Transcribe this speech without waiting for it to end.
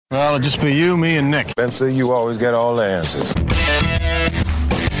Well, it'll just be you, me, and Nick. Spencer, you always get all the answers.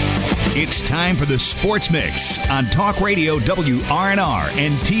 It's time for the Sports Mix on Talk Radio WRNR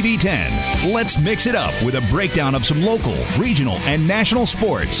and TV 10. Let's mix it up with a breakdown of some local, regional, and national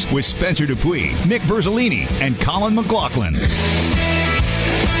sports with Spencer Dupuis, Nick Verzolini, and Colin McLaughlin.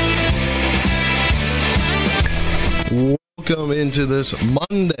 Welcome into this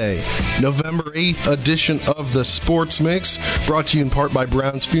Monday, November 8th edition of the Sports Mix, brought to you in part by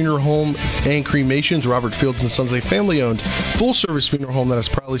Brown's Funeral Home and Cremations, Robert Fields & Sons, a family-owned, full-service funeral home that has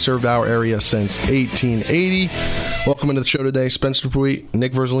proudly served our area since 1880. Welcome into the show today, Spencer Dupuis,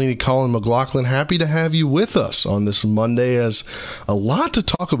 Nick Verzolini, Colin McLaughlin. Happy to have you with us on this Monday, as a lot to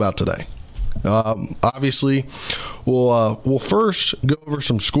talk about today. Obviously, we'll first go over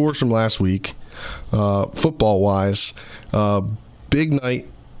some scores from last week, football-wise. Big night.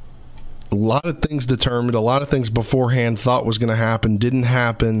 A lot of things determined. A lot of things beforehand thought was going to happen. Didn't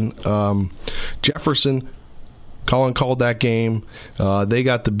happen. Jefferson, Colin called that game. They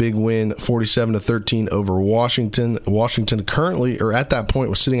got the big win, 47-13 over Washington. Washington currently, or at that point,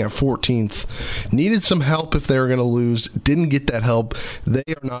 was sitting at 14th. Needed some help if they were going to lose. Didn't get that help. They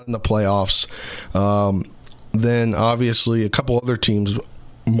are not in the playoffs. Then, obviously, a couple other teams,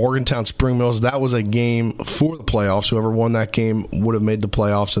 Morgantown, Spring Mills, that was a game for the playoffs. Whoever won that game would have made the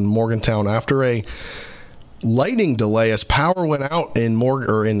playoffs. And Morgantown, after a lightning delay as power went out in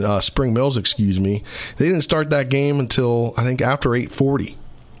Spring Mills, they didn't start that game until I think after 8:40.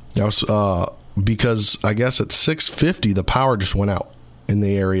 That was because I guess at 6:50 the power just went out in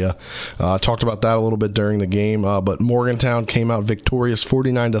the area. Talked about that a little bit during the game, but Morgantown came out victorious,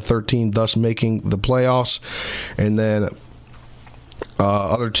 49-13, thus making the playoffs. And then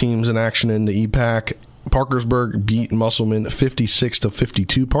other teams in action in the EPAC. Parkersburg beat Musselman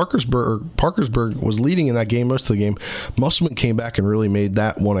 56-52. Parkersburg was leading in that game most of the game. Musselman came back and really made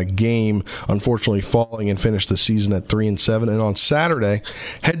that one a game, unfortunately falling and finished the season at 3-7. And on Saturday,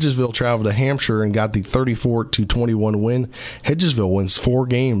 Hedgesville traveled to Hampshire and got the 34-21 win. Hedgesville wins 4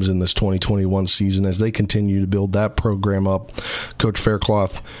 games in this 2021 season as they continue to build that program up. Coach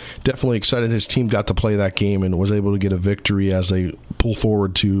Faircloth definitely excited his team got to play that game and was able to get a victory as they pull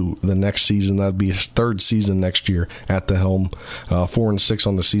forward to the next season. That'd be his 3rd season next year at the helm. 4-6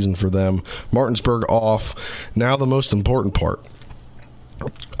 on the season for them. Martinsburg off. Now the most important part.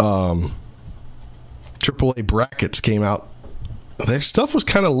 AAA brackets came out. Their stuff was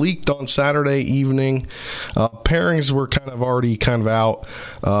kind of leaked on Saturday evening. Pairings were already out,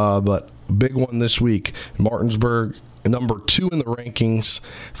 but big one this week. Martinsburg, number 2 in the rankings,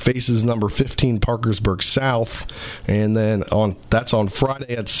 faces number 15 Parkersburg South, and then that's on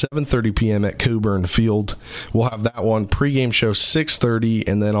Friday at 7:30 p.m. at Coburn Field. We'll have that one pregame show 6:30,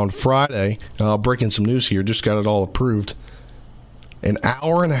 and then on Friday, breaking some news here, just got it all approved. An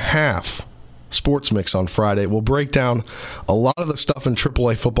hour and a half Sports Mix on Friday. We'll break down a lot of the stuff in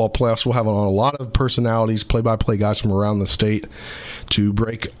AAA football playoffs. We'll have on a lot of personalities, play-by-play guys from around the state to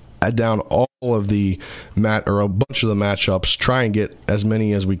break down all of the a bunch of the matchups, try and get as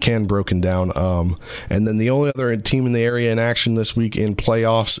many as we can broken down. And then the only other team in the area in action this week in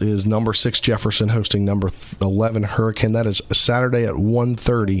playoffs is number 6 Jefferson hosting number 11 Hurricane. That is Saturday at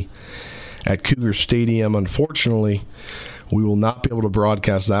 1:30 at Cougar Stadium. Unfortunately, we will not be able to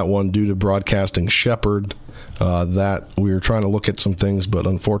broadcast that one due to broadcasting Shepherd. That we were trying to look at some things, but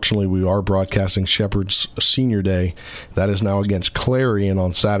unfortunately we are broadcasting Shepherd's Senior Day. That is now against Clarion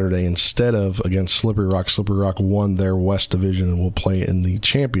on Saturday instead of against Slippery Rock. Slippery Rock won their West Division and will play in the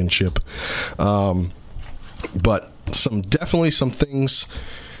championship. But definitely some things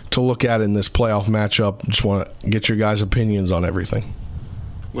to look at in this playoff matchup. Just want to get your guys' opinions on everything.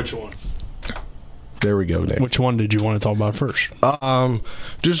 Which one? There we go, Nick. Which one did you want to talk about first?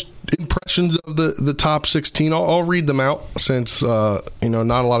 Just impressions of the top 16. I'll read them out since not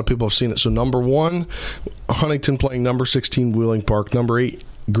a lot of people have seen it. So number 1, Huntington playing number 16 Wheeling Park. Number 8,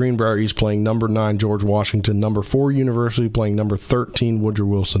 Greenbrier East playing number 9 George Washington. Number 4, University playing number 13 Woodrow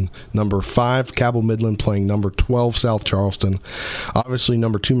Wilson. Number 5, Cabell Midland playing number 12 South Charleston. Obviously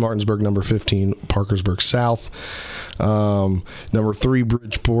number 2 Martinsburg, number 15 Parkersburg South. Number 3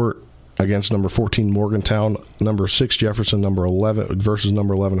 Bridgeport against number 14 Morgantown, number 6 Jefferson, number 11 versus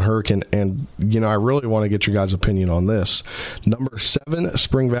number 11 Hurricane. And I really want to get your guys' opinion on this. Number 7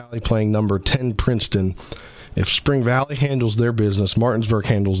 Spring Valley playing number 10 Princeton. If Spring Valley handles their business, Martinsburg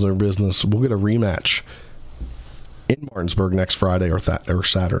handles their business, we'll get a rematch in Martinsburg next Friday or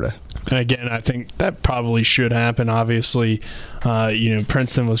Saturday. Again, I think that probably should happen. Obviously,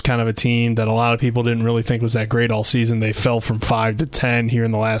 Princeton was kind of a team that a lot of people didn't really think was that great all season. They fell from 5 to 10 here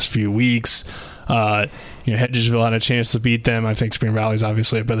in the last few weeks. Hedgesville had a chance to beat them. I think Spring Valley's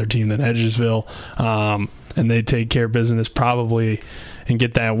obviously a better team than Hedgesville, and they take care of business probably and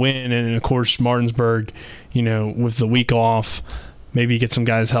get that win. And of course, Martinsburg, with the week off, maybe get some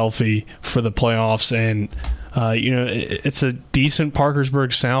guys healthy for the playoffs. And it's a decent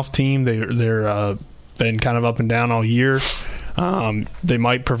Parkersburg South team. They're been kind of up and down all year. They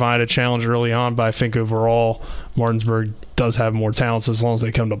might provide a challenge early on, but I think overall Martinsburg does have more talents as long as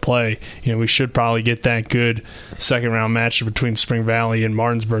they come to play. We should probably get that good second round match between Spring Valley and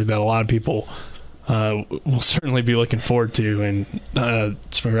Martinsburg that a lot of people will certainly be looking forward to, and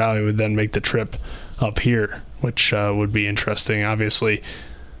Spring Valley would then make the trip up here, which would be interesting. Obviously,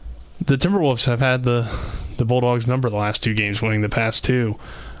 the Timberwolves have had the Bulldogs number the last two games, winning the past two,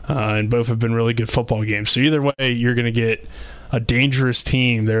 and both have been really good football games. So either way, you're going to get a dangerous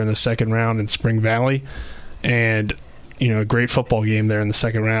team there in the second round in Spring Valley, and a great football game there in the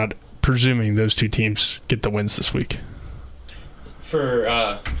second round, presuming those two teams get the wins this week. For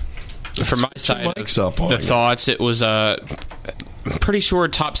my side of the thoughts, it was pretty sure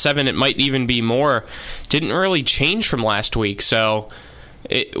top 7. It might even be more. Didn't really change from last week, so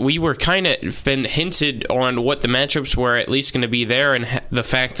we were kind of been hinted on what the matchups were at least going to be there, and the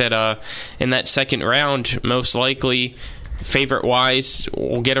fact that in that second round, most likely, favorite-wise,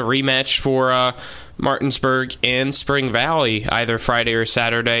 we'll get a rematch for Martinsburg and Spring Valley, either Friday or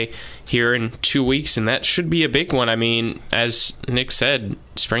Saturday here in 2 weeks, and that should be a big one. I mean, as Nick said,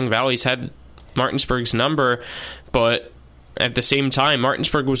 Spring Valley's had Martinsburg's number, but at the same time,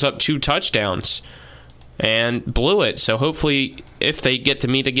 Martinsburg was up 2 touchdowns and blew it. So hopefully, if they get to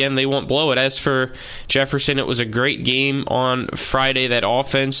meet again, they won't blow it. As for Jefferson, it was a great game on Friday. That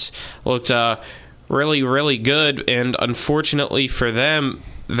offense looked really, really good, and unfortunately for them,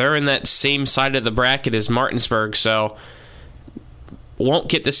 they're in that same side of the bracket as Martinsburg, so won't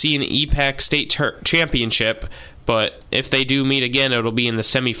get to see an EPAC state championship, but if they do meet again, it'll be in the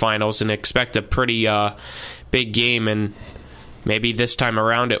semifinals, and expect a pretty big game, and maybe this time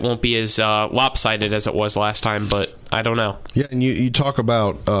around it won't be as lopsided as it was last time, but I don't know. Yeah, and you talk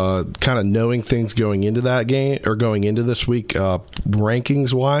about kind of knowing things going into that game or going into this week,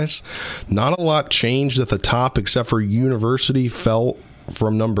 rankings-wise. Not a lot changed at the top except for University fell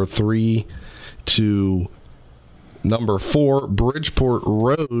from number 3 to number 4. Bridgeport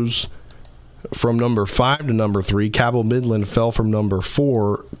rose from number 5 to number 3. Cabell Midland fell from number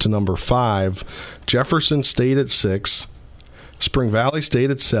 4 to number 5. Jefferson stayed at 6. Spring Valley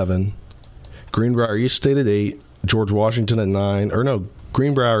stayed at 7. Greenbrier East stayed at 8. George Washington at 9. Or no,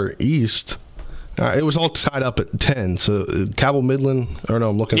 Greenbrier East. It was all tied up at 10. So Cabell Midland. Or no,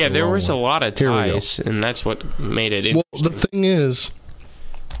 I'm looking. Yeah, at the there wrong was one. a lot of ties, and that's what made it interesting. Well, the thing is,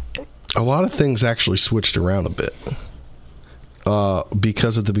 a lot of things actually switched around a bit.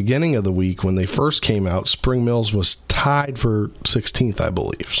 Because at the beginning of the week, when they first came out, Spring Mills was tied for 16th, I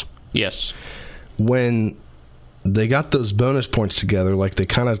believe. Yes. When they got those bonus points together, like they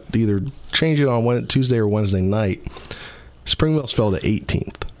kind of either changed it on Tuesday or Wednesday night, Spring Mills fell to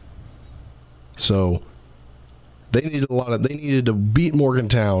 18th. So they needed to beat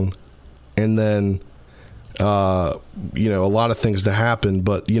Morgantown, and then a lot of things to happen.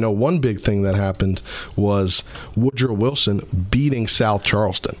 But one big thing that happened was Woodrow Wilson beating South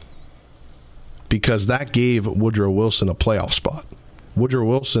Charleston, because that gave Woodrow Wilson a playoff spot. Woodrow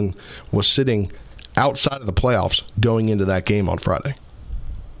Wilson was sitting outside of the playoffs going into that game on Friday,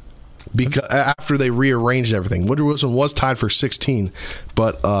 because after they rearranged everything. Woodrow Wilson was tied for 16,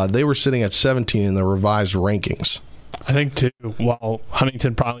 but they were sitting at 17 in the revised rankings. I think, too, while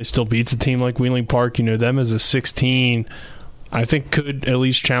Huntington probably still beats a team like Wheeling Park, them as a 16, I think could at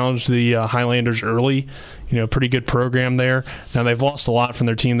least challenge the Highlanders early. Pretty good program there. Now, they've lost a lot from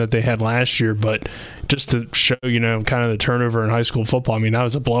their team that they had last year, but just to show, kind of the turnover in high school football, I mean, that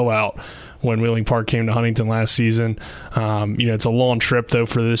was a blowout when Wheeling Park came to Huntington last season. It's a long trip, though,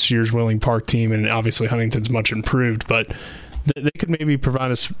 for this year's Wheeling Park team, and obviously Huntington's much improved, but they could maybe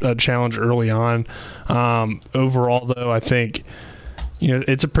provide a challenge early on. Overall, though, I think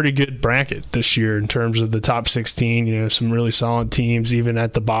it's a pretty good bracket this year in terms of the top 16. Some really solid teams even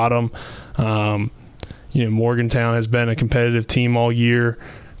at the bottom. Morgantown has been a competitive team all year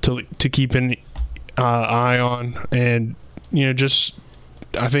to keep an eye on, and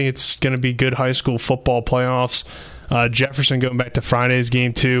I think it's going to be good high school football playoffs. Jefferson, going back to Friday's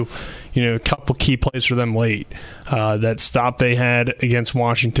game too, a couple key plays for them late. That stop they had against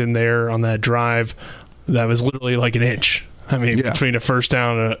Washington there on that drive, that was literally like an inch. I mean, between a first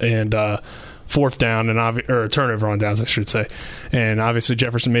down and fourth down, or a turnover on downs, I should say. And obviously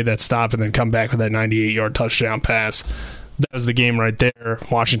Jefferson made that stop and then come back with that 98-yard touchdown pass. that was the game right there.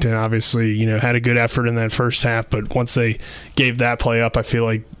 Washington obviously, had a good effort in that first half, but once they gave that play up, I feel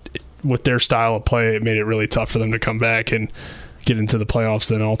like with their style of play, it made it really tough for them to come back and get into the playoffs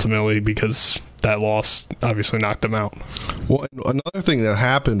then ultimately, because that loss obviously knocked them out. Well, another thing that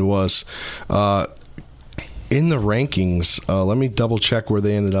happened was in the rankings, let me double check where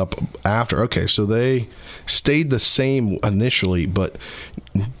they ended up after. Okay, so they stayed the same initially, but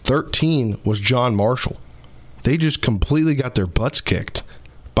 13 was John Marshall. They just completely got their butts kicked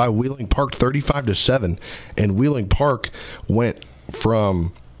by Wheeling Park 35-7, and Wheeling Park went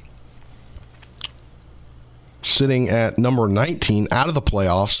from sitting at number 19 out of the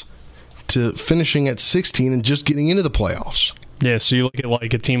playoffs to finishing at 16 and just getting into the playoffs. Yeah, so you look at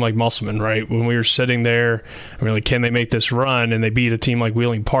like a team like Musselman, right? When we were sitting there, we were like, can they make this run? And they beat a team like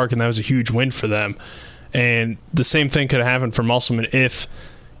Wheeling Park, and that was a huge win for them. And the same thing could have happened for Musselman if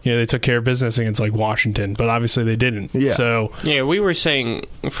they took care of business against like Washington, but obviously they didn't. Yeah. So we were saying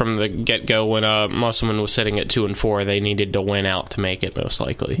from the get-go when Musselman was sitting at 2-4, they needed to win out to make it most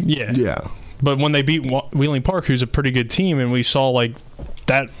likely. Yeah. But when they beat Wheeling Park, who's a pretty good team, and we saw like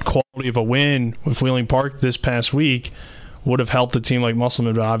that quality of a win with Wheeling Park this past week would have helped a team like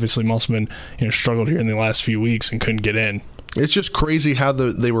Musselman, but obviously Musselman struggled here in the last few weeks and couldn't get in. It's just crazy how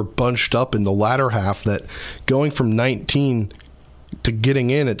they were bunched up in the latter half, that going from 19 to getting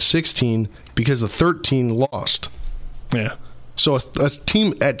in at 16 because the 13 lost. Yeah. So a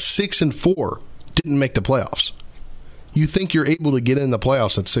team at 6-4 didn't make the playoffs. You think you're able to get in the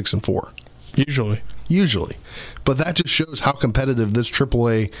playoffs at 6-4. Usually. But that just shows how competitive this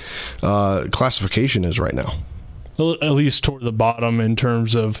AAA classification is right now. At least toward the bottom in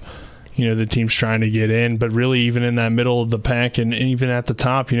terms of, the teams trying to get in. But really, even in that middle of the pack and even at the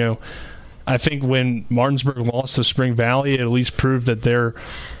top, I think when Martinsburg lost to Spring Valley, it at least proved that they're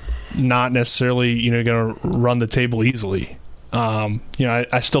not necessarily, going to run the table easily.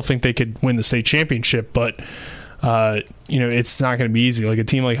 I still think they could win the state championship, but it's not going to be easy. Like a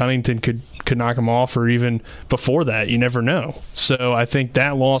team like Huntington could knock them off, or even before that, you never know. So I think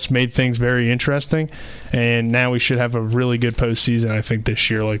that loss made things very interesting, and now we should have a really good postseason, I think, this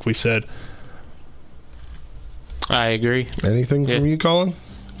year, like we said. I agree. Anything from you, Colin?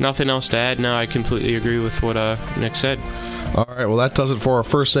 Nothing else to add. No, I completely agree with what Nick said. All right, well, that does it for our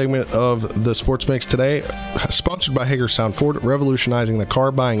first segment of the Sports Mix today. Sponsored by Hagerstown Ford, revolutionizing the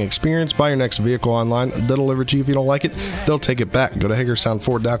car buying experience. Buy your next vehicle online. They'll deliver to you. If you don't like it, they'll take it back. Go to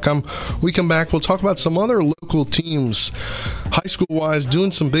HagerstownFord.com. We come back, we'll talk about some other local teams, high school-wise,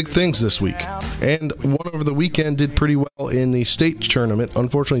 doing some big things this week. And one over the weekend did pretty well in the state tournament.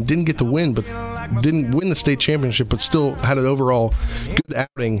 Unfortunately, didn't get the win, but didn't win the state championship, but still had an overall good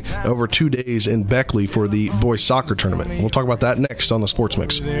outing over 2 days in Beckley for the boys soccer tournament. We'll talk about that next on the Sports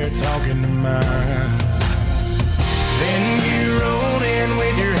Mix. They're talking to mine. Then you rolled in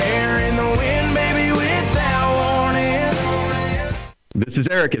with your hair in the wind, baby, without warning. This is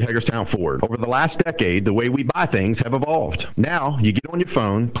Eric at Hagerstown Ford. Over the last decade, the way we buy things have evolved. Now, you get on your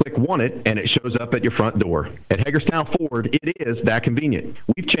phone, click Want It, and it shows up at your front door. At Hagerstown Ford, it is that convenient.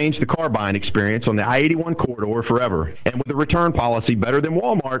 We've changed the car buying experience on the I-81 corridor forever. And with a return policy better than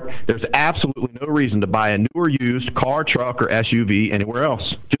Walmart, there's absolutely no reason to buy a new or used car, truck, or SUV anywhere else.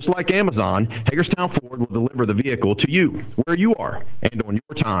 Just like Amazon, Hagerstown Ford will deliver the vehicle to you, where you are, and on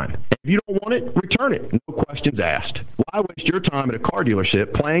your time. And if you don't want it, return it. No questions asked. Why waste your time at a car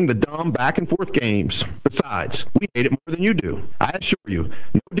dealership playing the dumb back-and-forth games? Besides, we hate it more than you do. I assure you,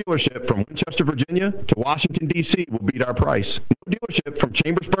 no dealership from Winchester, Virginia to Washington, D.C. will beat our price. No dealership from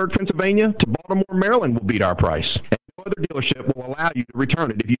Chambersburg, Pennsylvania to Baltimore, Maryland will beat our price. And no other dealership will allow you to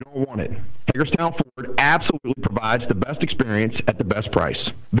return it if you don't want it. Hagerstown Ford absolutely provides the best experience at the best price.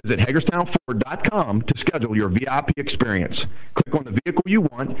 Visit HagerstownFord.com to schedule your VIP experience. Click on the vehicle you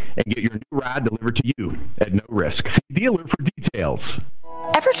want and get your new ride delivered to you at no risk. See dealer for details.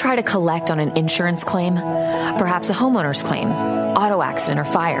 Ever try to collect on an insurance claim? Perhaps a homeowner's claim, auto accident, or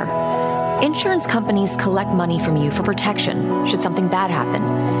fire. Insurance companies collect money from you for protection should something bad happen.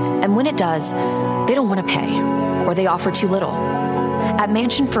 And when it does, they don't want to pay, or they offer too little. At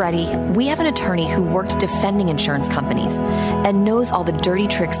Mansion Ferretti, we have an attorney who worked defending insurance companies and knows all the dirty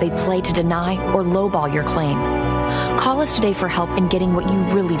tricks they play to deny or lowball your claim. Call us today for help in getting what you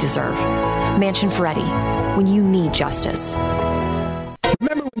really deserve. Mansion Ferretti, when you need justice.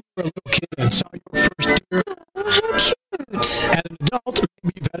 Remember when you were a little kid and saw your first deer? How cute! As an adult,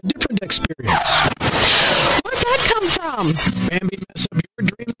 maybe you've had a different experience. Where'd that come from? Bambi mess up your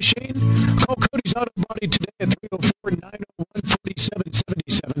dream machine? Call Cody's Auto Body today at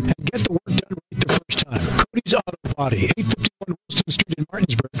 304-901-4777 and get the work done right the first time. Cody's Auto Body, 851 Wilson Street in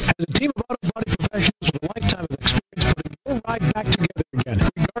Martinsburg, has a team of auto body professionals with a lifetime of experience putting your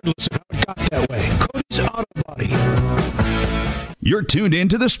tuned in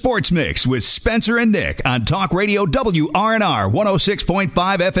to the Sports Mix with Spencer and Nick on Talk Radio WRNR 106.5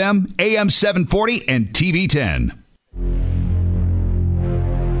 FM, AM 740, and TV 10.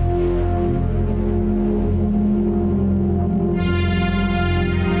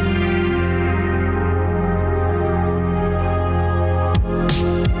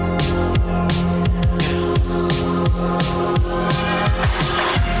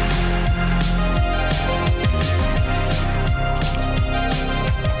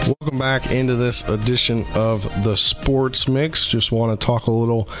 Welcome back into this edition of the Sports Mix. Just want to talk a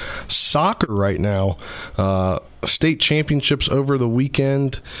little soccer right now. State championships over the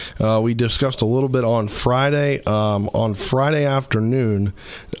weekend. We discussed a little bit on Friday. On Friday afternoon,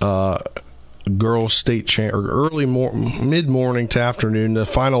 girls state mid morning to afternoon. The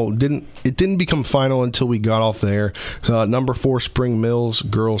final didn't become final until we got off the air. Number 4 Spring Mills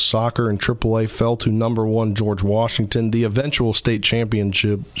girls soccer in AAA fell to number 1 George Washington, the eventual state champions,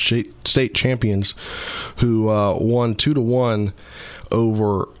 who won 2-1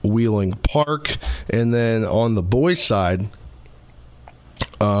 over Wheeling Park. And then on the boys' side,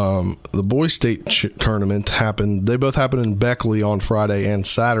 the boys' state tournament happened. They both happened in Beckley on Friday and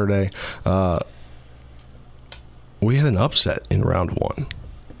Saturday. We had an upset in round 1.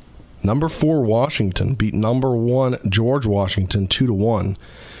 Number 4 Washington beat number 1 George Washington 2-1.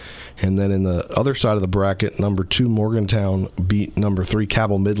 And then in the other side of the bracket, number 2 Morgantown beat number 3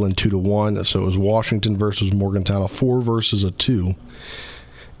 Cabell Midland 2-1. So it was Washington versus Morgantown, a 4 versus a 2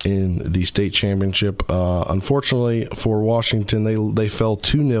 in the state championship. Unfortunately for Washington, they fell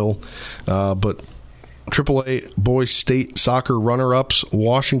 2-0. But AAA boys state soccer runner-ups,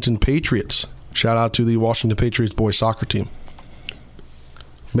 Washington Patriots. Shout out to the Washington Patriots boys soccer team.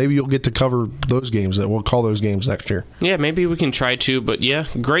 Maybe you'll get to cover those games. We'll call those games next year. Yeah, maybe we can try to. But yeah,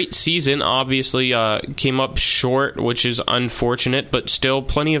 great season. Obviously came up short, which is unfortunate, but still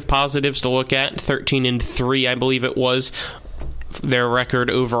plenty of positives to look at. 13-3, I believe it was, their record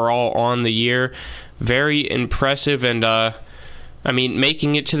overall on the year. Very impressive. And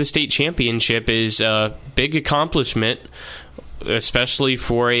making it to the state championship is a big accomplishment, especially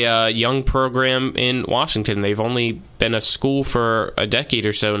for a young program in Washington. They've only been a school for a decade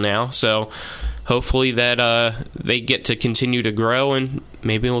or so now, so hopefully that they get to continue to grow, and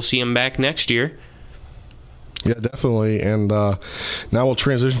maybe we'll see them back next year. Yeah, definitely. And now we'll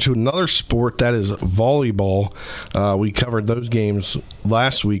transition to another sport, that is volleyball. We covered those games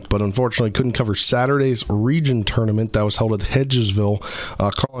last week, but unfortunately couldn't cover Saturday's region tournament that was held at Hedgesville.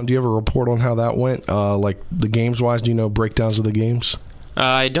 Colin, do you have a report on how that went? Like the games-wise, do you know breakdowns of the games?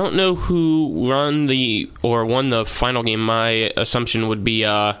 I don't know who won the final game. My assumption would be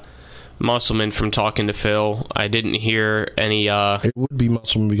Musselman from talking to Phil. I didn't hear any it would be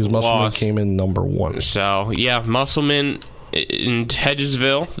Musselman because Musselman came in number 1. So yeah, Musselman and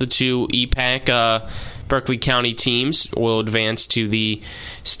Hedgesville, the 2 EPAC Berkeley County teams, will advance to the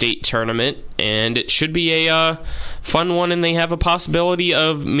state tournament, and it should be a fun one, and they have a possibility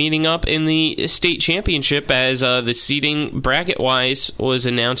of meeting up in the state championship, as the seeding bracket-wise was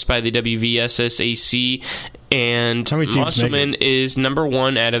announced by the WVSSAC, and Musselman is number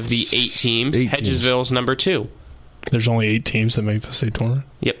 1 out of the 8 teams. Hedgesville's number 2. There's only 8 teams that make the state tournament?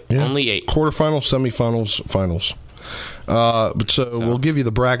 Yep, yeah. Only 8. Quarterfinals, semifinals, finals. So we'll give you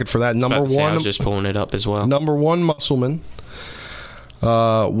the bracket for that. Number 1, I was just pulling it up as well. Number 1 Musselman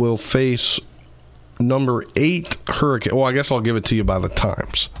will face number 8 Hurricane. Well, I guess I'll give it to you by the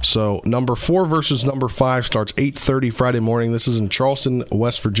times. So number 4 versus number 5 starts 8:30 Friday morning. This is in Charleston,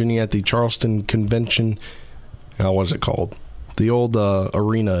 West Virginia, at the Charleston Convention. What is it called? The old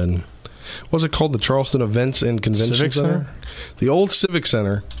arena, and what's it called? The Charleston Events and Convention Center? The old Civic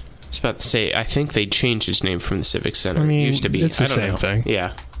Center. I was about to say, I think they changed its name from the Civic Center. I mean, it used to be. It's the same thing.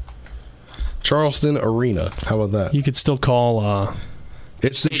 Yeah. Charleston Arena. How about that? You could still call...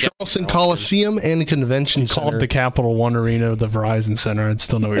 it's the Charleston Coliseum and Convention Center. Call it the Capital One Arena, the Verizon Center. I'd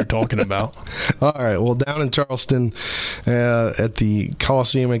still know what you're talking about. All right. Well, down in Charleston at the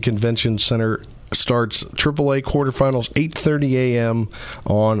Coliseum and Convention Center starts AAA quarterfinals 8:30 a.m.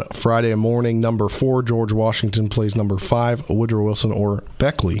 on Friday morning. Number 4 George Washington plays number 5 Woodrow Wilson, or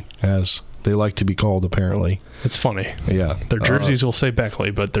Beckley, as they like to be called, apparently. It's funny. Yeah. Their jerseys will say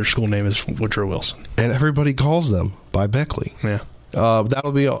Beckley, but their school name is Woodrow Wilson. And everybody calls them by Beckley. Yeah.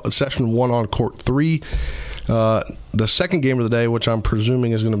 That'll be session 1 on court 3. The second game of the day, which I'm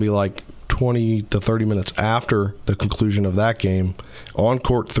presuming is going to be like 20 to 30 minutes after the conclusion of that game, on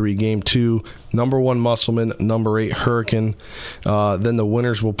court 3, game 2, number 1 Musselman, number 8 Hurricane. Then the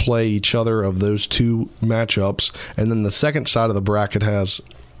winners will play each other of those 2 matchups, and then the second side of the bracket has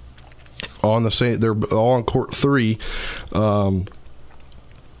on the same. They're all on court 3.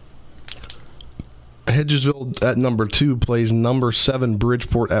 Hedgesville at number 2 plays number 7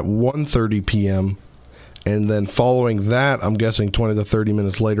 Bridgeport at 1:30 p.m. And then following that, I'm guessing 20 to 30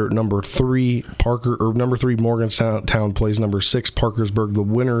 minutes later, number 3 Morgantown plays number 6 Parkersburg. The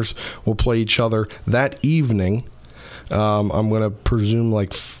winners will play each other that evening. I'm going to presume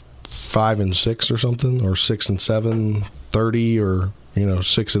like 5 and 6 or something, or 6 and 7, 30, or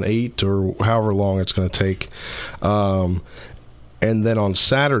 6 and 8, or however long it's going to take. And then on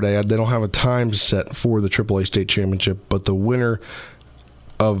Saturday, they don't have a time set for the AAA state championship, but the winner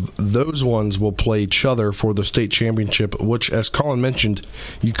of those ones will play each other for the state championship, which, as Colin mentioned,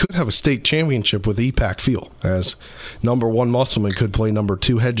 you could have a state championship with EPAC feel, as number 1 Musselman could play number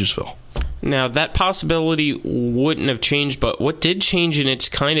 2 Hedgesville. Now, that possibility wouldn't have changed, but what did change, and it's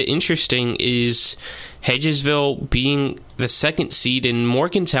kind of interesting, is Hedgesville being the 2nd seed and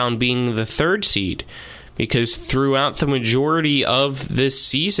Morgantown being the 3rd seed. Because throughout the majority of this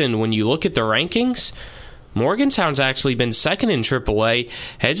season, when you look at the rankings, Morgantown's actually been 2nd in AAA.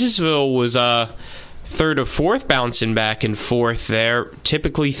 Hedgesville was 3rd or 4th, bouncing back and forth there.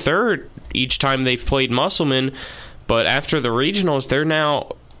 Typically 3rd each time they've played Musselman. But after the regionals, they're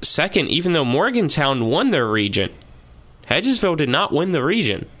now 2nd, even though Morgantown won their region. Hedgesville did not win the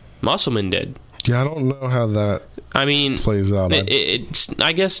region. Musselman did. Yeah, I don't know how that plays out. It's,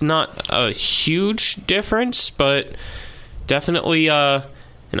 I guess, not a huge difference, but definitely an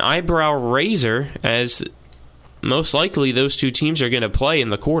eyebrow raiser, as most likely those 2 teams are going to play in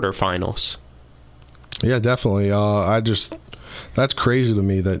the quarterfinals. Yeah, definitely. That's crazy to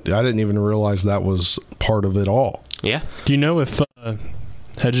me that I didn't even realize that was part of it all. Yeah. Do you know if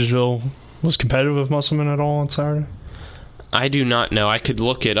Hedgesville was competitive with Musselman at all on Saturday? I do not know. I could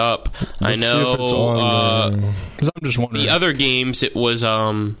look it up. I know. Because I'm just wondering. The other games, it was.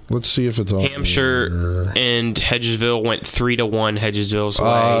 Let's see if it's on. Hampshire and Hedgesville went 3-1 Hedgesville's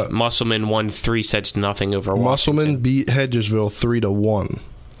way. Musselman won 3-0 over Washington. Musselman beat Hedgesville 3-1.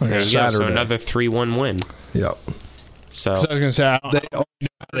 There you go. So another 3-1 win. Yep. So I was going to say,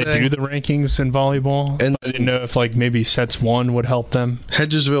 they do the rankings in volleyball, and I didn't know if maybe sets 1 would help them.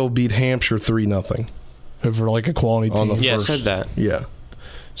 Hedgesville beat Hampshire 3-0. Over a quality team. Yeah, I said that. Yeah.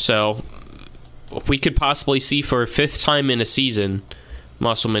 So we could possibly see for a 5th time in a season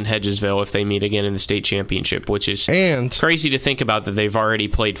Musselman Hedgesville if they meet again in the state championship, which is crazy to think about, that they've already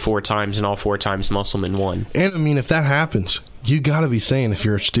played 4 times and all 4 times Musselman won. And if that happens, you got to be saying, if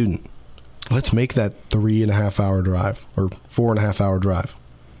you're a student, let's make that 3.5-hour drive or 4.5-hour drive.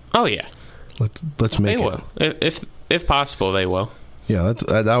 Oh yeah. Let's make it. They will. If possible, they will. Yeah,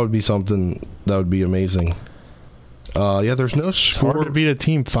 that would be something that would be amazing. There's no score. It's hard to beat a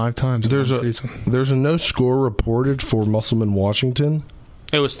team 5 times. There's a no score reported for Musselman Washington.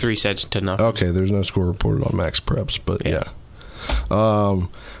 It was 3-0. Okay, there's no score reported on Max Preps, but yeah.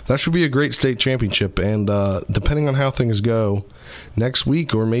 That should be a great state championship, and depending on how things go, next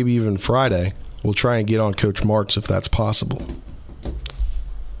week or maybe even Friday, we'll try and get on Coach Martz if that's possible.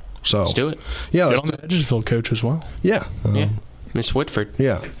 So let's do it. Yeah, get on the Hedgesville coach as well. Yeah. Miss Whitford.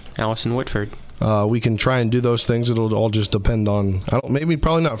 Yeah. Allison Whitford. We can try and do those things. It'll all just depend on,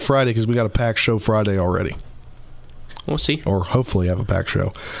 probably not Friday, because we got a packed show Friday already. We'll see. Or hopefully have a packed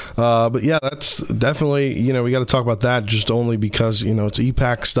show. But yeah, that's definitely, we got to talk about that, just only because, it's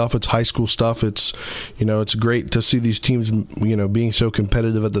EPAC stuff, it's high school stuff. It's, it's great to see these teams, being so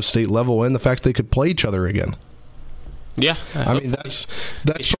competitive at the state level, and the fact they could play each other again. Yeah. That's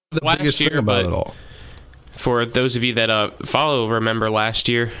the biggest thing about it all. For those of you that remember last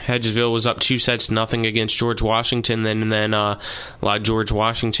year, Hedgesville was up 2-0 against George Washington, and then allowed George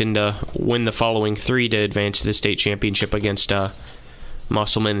Washington to win the following 3 to advance to the state championship against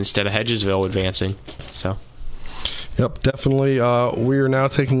Musselman instead of Hedgesville advancing. So. Yep, definitely. We are now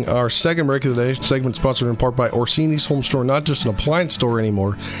taking our second break of the day. Segment sponsored in part by Orsini's Home Store, not just an appliance store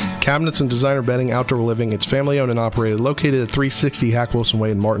anymore. Cabinets and designer bedding, outdoor living. It's family owned and operated, located at 360 Hack Wilson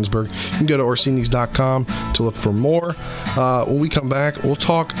Way in Martinsburg. You can go to Orsini's.com to look for more. When we come back, we'll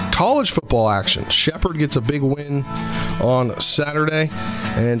talk college football action. Shepherd gets a big win on Saturday,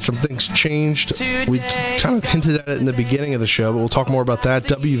 and some things changed. We kind of hinted at it in the beginning of the show, but we'll talk more about that.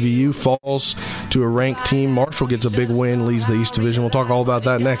 WVU falls to a ranked team. Marshall gets a big win, leads the East Division. We'll talk all about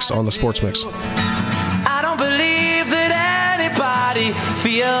that next on the Sports Mix. I don't believe that anybody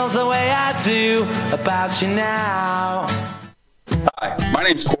feels the way I do about you now. Hi, my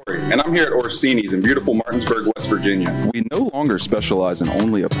name's Corey, and I'm here at Orsini's in beautiful Martinsburg, West Virginia. We no longer specialize in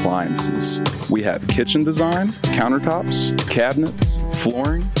only appliances. We have kitchen design, countertops, cabinets,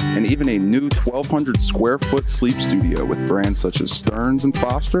 flooring, and even a new 1,200 square foot sleep studio with brands such as Stearns &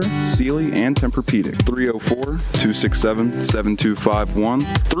 Foster, Sealy, and Tempur-Pedic. 304-267-7251,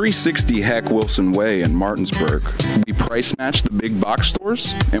 360 Hack Wilson Way in Martinsburg. We price match the big box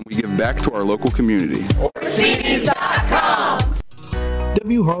stores, and we give back to our local community. Orsini's.com.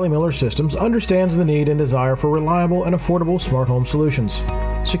 W. Harley Miller Systems understands the need and desire for reliable and affordable smart home solutions.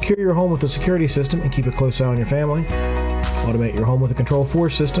 Secure your home with a security system and keep a close eye on your family. Automate your home with a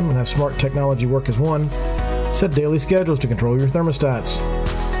Control4 system and have smart technology work as one. Set daily schedules to control your thermostats.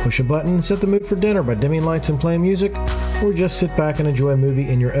 Push a button and set the mood for dinner by dimming lights and playing music, or just sit back and enjoy a movie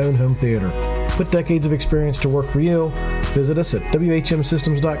in your own home theater. Put decades of experience to work for you. Visit us at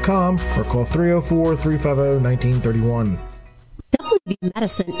WHMsystems.com or call 304-350-1931. WVU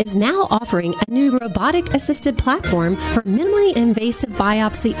Medicine is now offering a new robotic-assisted platform for minimally invasive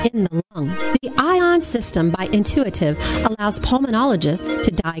biopsy in the lung. The ION system by Intuitive allows pulmonologists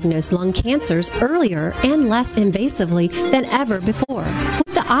to diagnose lung cancers earlier and less invasively than ever before.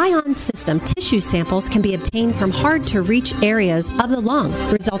 With the ION system, tissue samples can be obtained from hard-to-reach areas of the lung,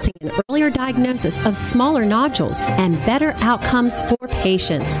 resulting in earlier diagnosis of smaller nodules and better outcomes for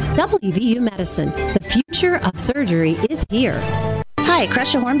patients. WVU Medicine, the future of surgery is here. Hi,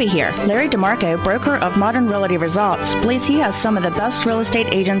 Crescia Hornby here. Larry DeMarco, broker of Modern Realty Results, believes he has some of the best real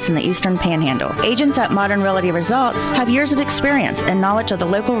estate agents in the Eastern Panhandle. Agents at Modern Realty Results have years of experience and knowledge of the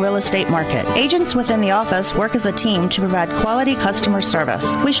local real estate market. Agents within the office work as a team to provide quality customer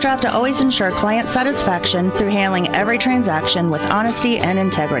service. We strive to always ensure client satisfaction through handling every transaction with honesty and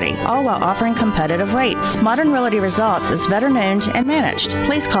integrity, all while offering competitive rates. Modern Realty Results is veteran-owned and managed.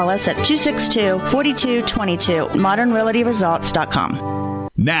 Please call us at 262-4222, modernrealtyresults.com.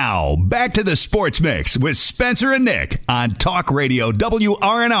 Now, back to the Sports Mix with Spencer and Nick on Talk Radio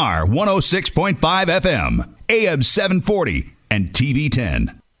WRNR 106.5 FM, AM 740, and TV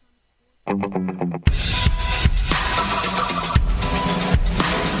 10.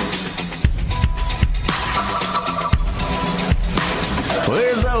 Well,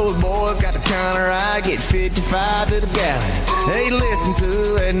 there's those boys got the counter right, get 55 to the gallon. They listen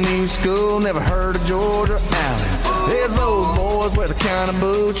to that new school, never heard of Georgia Allen. There's those boys wear the kind of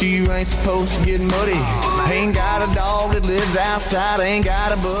boots you ain't supposed to get muddy. Ain't got a dog that lives outside, ain't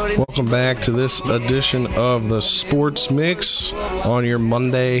got a buddy. Welcome back to this edition of the Sports Mix on your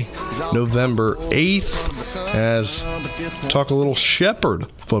Monday, November 8th, as talk a little Shepherd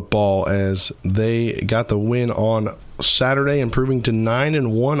football as they got the win on Saturday, improving to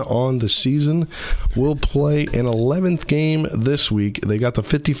 9-1 on the season. Will play an 11th game this week. They got the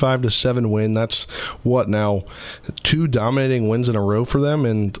 55-7 win. That's what now, 2 dominating wins in a row for them,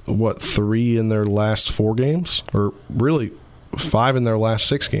 and 3 in their last 4 games, or really 5 in their last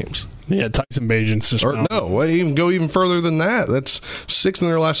 6 games. Yeah, Tyson Bagent's just go even further than that. That's 6 in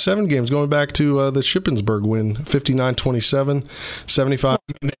their last 7 games, going back to the Shippensburg win, 59-27, 75.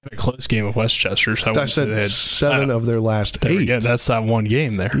 They had a close game of Westchester. So I said 7 of their last 8. Yeah, that's that one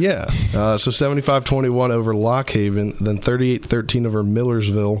game there. Yeah, so 75-21 over Lockhaven, then 38-13 over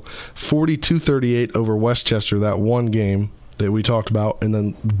Millersville, 42-38 over Westchester, that one game that we talked about, and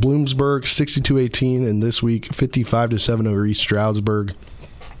then Bloomsburg, 62-18, and this week, 55-7 over East Stroudsburg.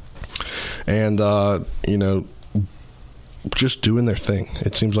 And, just doing their thing.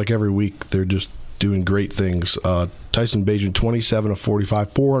 It seems like every week they're just doing great things. Tyson Bagent, 27 of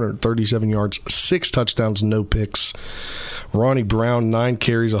 45, 437 yards, 6 touchdowns, no picks. Ronnie Brown, 9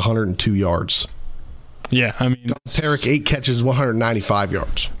 carries, 102 yards. Yeah, I mean, Tarek, 8 catches, 195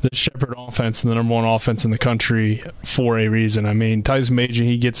 yards. The Shepherd offense, the number 1 offense in the country for a reason. I mean, Tyson Bagent,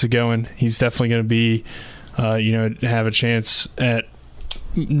 he gets it going. He's definitely going to be, have a chance at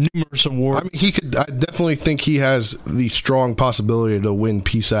numerous awards. I mean, I definitely think he has the strong possibility to win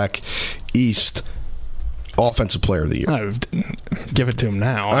PSAC East Offensive Player of the Year. Give it to him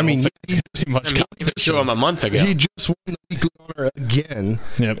now. I mean, give it to him a month ago. He just won the weekly honor again.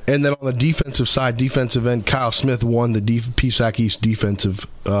 Yep. And then on the defensive side, defensive end, Kyle Smith won the PSAC East Defensive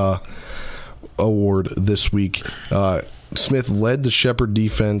Award this week. Smith led the Shepherd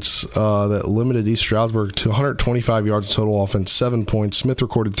defense that limited East Stroudsburg to 125 yards of total offense, 7 points. Smith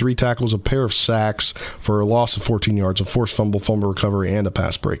recorded 3 tackles, a pair of sacks for a loss of 14 yards, a forced fumble recovery, and a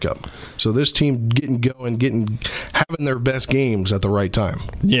pass breakup. So this team getting going, having their best games at the right time.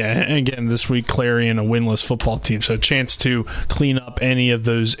 Yeah, and again, this week, Clarion, a winless football team, so a chance to clean up any of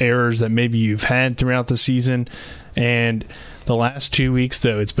those errors that maybe you've had throughout the season. And the last 2 weeks,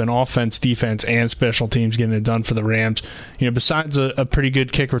 though, it's been offense, defense, and special teams getting it done for the Rams. Besides a pretty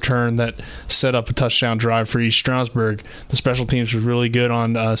good kick return that set up a touchdown drive for East Stroudsburg, the special teams was really good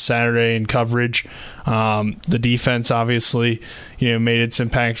on Saturday in coverage. The defense, obviously, made its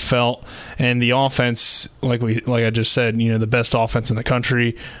impact felt. And the offense, like I just said, the best offense in the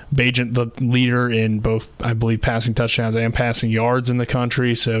country. Bajent, the leader in both, I believe, passing touchdowns and passing yards in the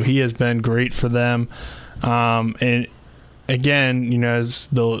country. So he has been great for them. And again, as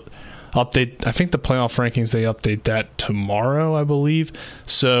the update, I think the playoff rankings, they update that tomorrow, I believe.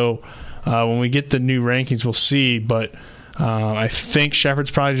 So when we get the new rankings, we'll see. But I think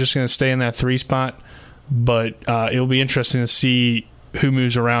Shepherd's probably just going to stay in that 3 spot. But it'll be interesting to see who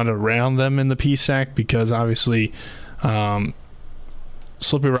moves around them in the PSAC, because obviously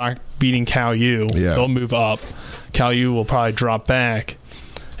Slippery Rock beating Cal U, they'll move up. Cal U will probably drop back.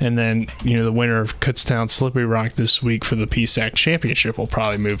 And then, the winner of Kutztown Slippery Rock this week for the PSAC championship will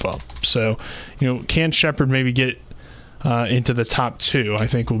probably move up. So, can Shepherd maybe get into the top 2? I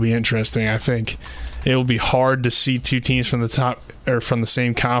think will be interesting. I think it will be hard to see 2 teams from the top or from the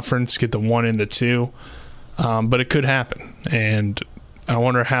same conference get the 1 and the 2, but it could happen. And I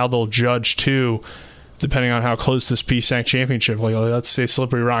wonder how they'll judge too, depending on how close this PSAC championship. Like, let's say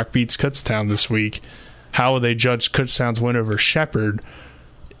Slippery Rock beats Kutztown this week. How will they judge Kutztown's win over Shepherd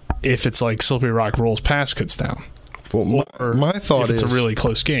if it's like Slippery Rock rolls past Kutztown? Well, my thought is, it's a really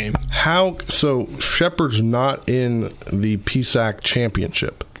close game. So Shepherd's not in the PSAC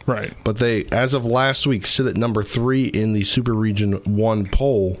championship, right? But they, as of last week, sit at number 3 in the Super Region 1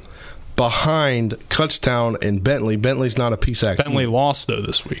 poll, behind Kutztown and Bentley. Bentley's not a PSAC. Bentley lost though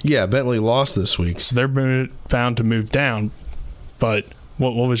this week. Yeah, Bentley lost this week, so they're bound to move down. But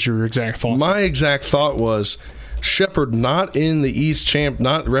what was your exact thought? My exact thought was Shepherd not in the East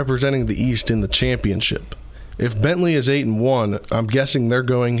not representing the East in the championship. If Bentley is 8-1, I'm guessing they're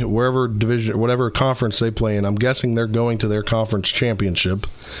going wherever division, whatever conference they play in. I'm guessing they're going to their conference championship.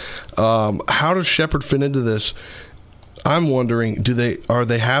 How does Shepherd fit into this? I'm wondering, do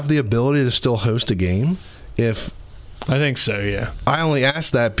they have the ability to still host a game? If I think so, yeah. I only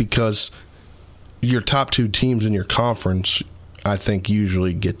ask that because your top 2 teams in your conference, I think,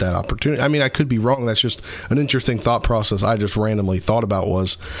 usually get that opportunity. I mean, I could be wrong. That's just an interesting thought process I just randomly thought about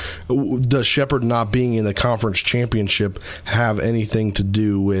was, does Shepherd not being in the conference championship have anything to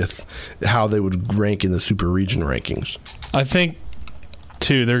do with how they would rank in the super region rankings? I think,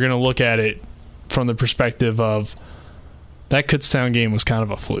 too, they're going to look at it from the perspective of that Kutztown game was kind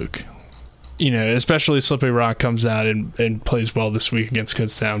of a fluke. Especially Slippery Rock comes out and plays well this week against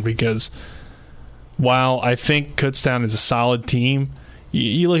Kutztown, because while I think Kutztown is a solid team,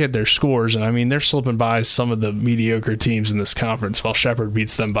 you look at their scores, and I mean, they're slipping by some of the mediocre teams in this conference, while Shepherd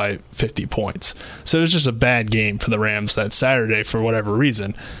beats them by 50 points. So it was just a bad game for the Rams that Saturday for whatever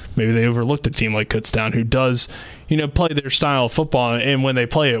reason. Maybe they overlooked a team like Kutztown, who does, play their style of football, and when they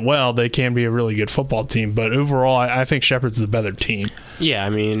play it well, they can be a really good football team. But overall, I think Shepherd's the better team. Yeah, I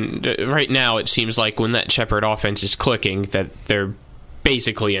mean, right now it seems like when that Shepherd offense is clicking, that they're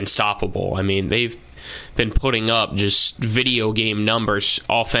basically unstoppable. I mean, they've been putting up just video game numbers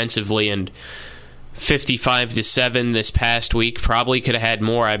offensively, and 55-7 this past week. Probably could have had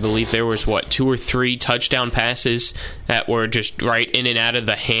more. I believe there was 2 or 3 touchdown passes that were just right in and out of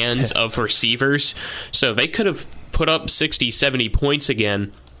the hands of receivers. So they could have put up 60-70 points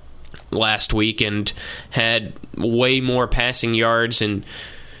again last week and had way more passing yards and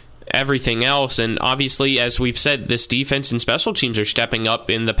everything else. And obviously, as we've said, this defense and special teams are stepping up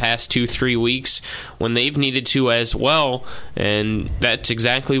in the past 2-3 weeks when they've needed to as well, and that's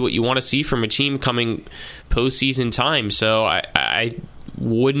exactly what you want to see from a team coming postseason time. So I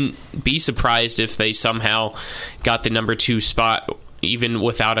wouldn't be surprised if they somehow got the number 2 spot even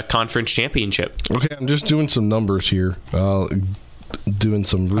without a conference championship. Okay, I'm just doing some numbers here. Doing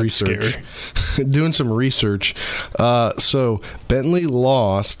some research. So Bentley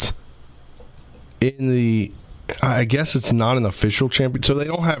lost in the, I guess it's not an official champion. So they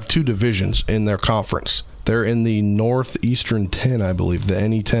don't have 2 divisions in their conference. They're in the Northeastern 10, I believe, the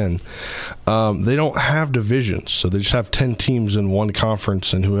NE10. They don't have divisions, so they just have 10 teams in one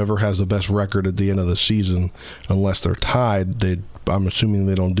conference, and whoever has the best record at the end of the season, unless they're tied, I'm assuming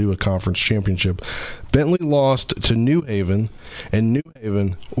they don't do a conference championship. Bentley lost to New Haven, and New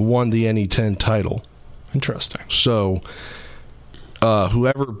Haven won the NE10 title. Interesting. So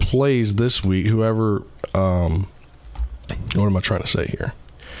whoever plays this week, what am I trying to say here?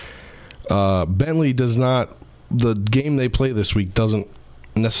 Bentley does not, the game they play this week doesn't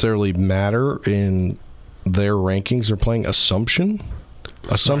necessarily matter in their rankings. They're playing Assumption.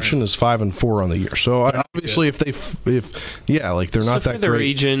 Assumption is 5-4 on the year. So obviously, if they're not that great.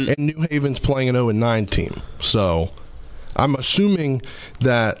 Region, and New Haven's playing an 0-9 team, so I'm assuming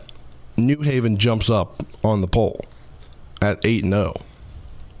that New Haven jumps up on the poll at 8-0.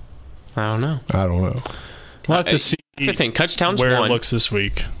 I don't know. We'll have to see. I think Kutztown's where one. It looks this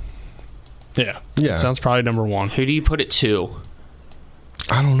week. Yeah. Sounds probably number 1. Who do you put it to?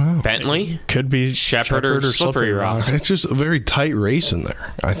 I don't know. Bentley? Could be Shepherd or Slippery Rock. It's just a very tight race in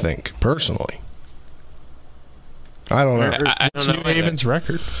there, I think, personally. I don't know. What's New Haven's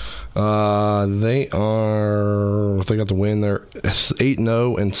record? They got the win. They're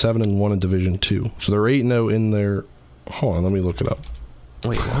 8-0 and 7-1 in Division 2. So they're 8-0 in their. Hold on, let me look it up.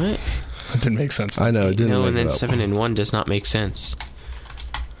 Wait, what? That didn't make sense. I know it didn't. No, and then 7-1 does not make sense.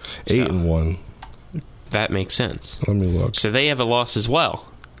 8-1. That makes sense. Let me look. So they have a loss as well.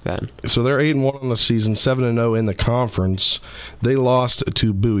 Then. So they're 8-1 on the season, 7-0 in the conference. They lost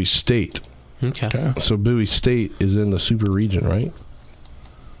to Bowie State. Okay. So Bowie State is in the super region, right?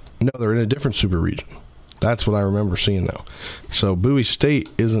 No, they're in a different super region. That's what I remember seeing now. So Bowie State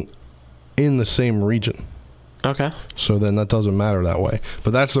isn't in the same region. Okay. So then that doesn't matter that way.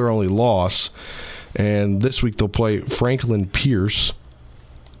 But that's their only loss. And this week they'll play Franklin Pierce.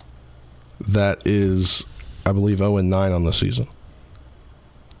 That is, I believe, 0-9 on the season.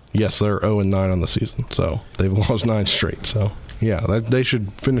 Yes, they're 0-9 on the season. So they've lost 9 straight. So, yeah, they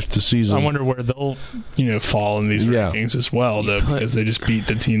should finish the season. I wonder where they'll fall in these rankings as well, though, because they just beat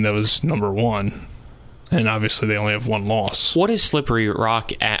the team that was number 1. And obviously they only have 1 loss. What is Slippery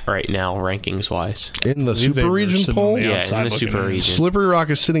Rock at right now, rankings-wise? In the Super Region poll? Yeah, in the Super Region. Slippery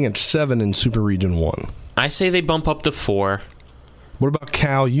Rock is sitting at 7 in Super Region 1. I say they bump up to 4. What about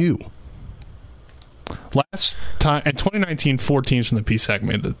Cal U? Last time, in 2019, 4 teams from the PSAC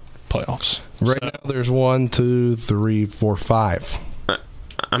made the playoffs. Right now there's 1, 2, 3, 4, 5.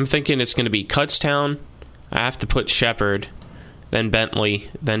 I'm thinking it's going to be Kutztown. I have to put Shepherd, then Bentley,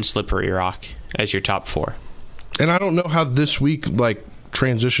 then Slippery Rock as your top 4. And I don't know how this week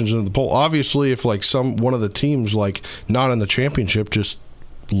transitions into the poll. Obviously, if one of the teams not in the championship just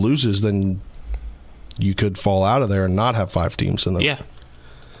loses, then you could fall out of there and not have 5 teams in the. Yeah.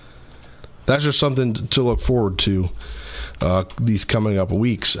 That's just something to look forward to these coming up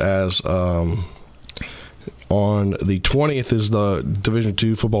weeks. As on the 20th is the Division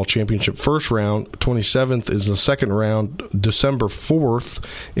II Football Championship first round. 27th is the second round. December 4th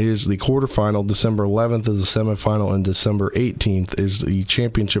is the quarterfinal. December 11th is the semifinal, and December 18th is the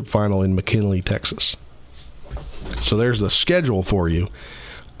championship final in McKinley, Texas. So there's the schedule for you.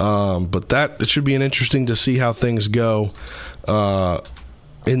 But it should be interesting to see how things go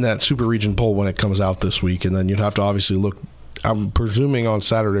in that Super Region poll when it comes out this week. And then you'd have to obviously look, I'm presuming on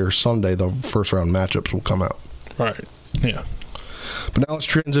Saturday or Sunday, the first round matchups will come out. Right. Yeah. But now let's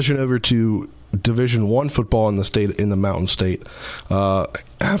transition over to Division I football in the Mountain State.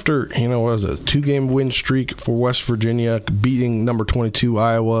 After, what was it, a 2-game win streak for West Virginia, beating number 22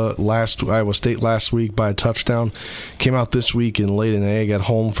 Iowa State last week by a touchdown, came out this week and laid an egg at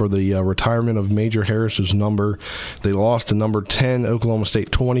home for the retirement of Major Harris's number. They lost to number 10 Oklahoma State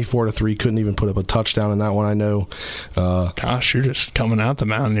 24-3. Couldn't even put up a touchdown in that one. I know. Gosh, you're just coming out the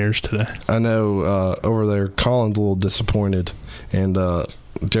Mountaineers today. I know. Over there, Colin's a little disappointed, and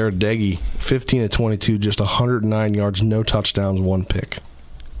Jared Deggy, 15-22, just 109 yards, no touchdowns, 1 pick.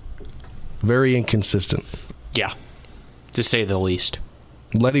 Very inconsistent. Yeah, to say the least.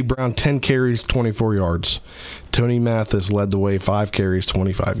 Letty Brown, 10 carries, 24 yards. Tony Mathis led the way, 5 carries,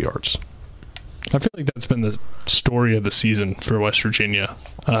 25 yards. I feel like that's been the story of the season for West Virginia.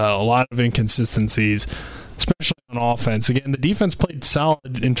 A lot of inconsistencies, especially on offense. Again, the defense played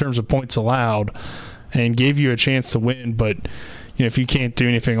solid in terms of points allowed and gave you a chance to win, but if you can't do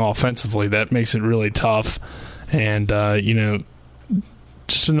anything offensively, that makes it really tough. And,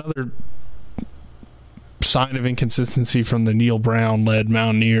 just another sign of inconsistency from the Neil Brown-led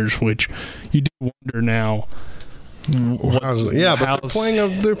Mountaineers, which you do wonder now. But they're playing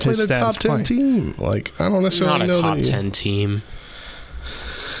a top 10 team. I don't necessarily know. Not a top 10 team.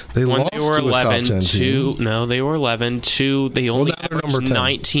 They lost to a top 10 team. No, they were 11-2. They only averaged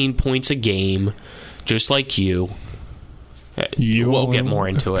 19 points a game, just like you. We'll get more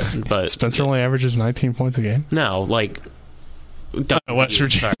into it, but Spencer only averages 19 points a game. No, West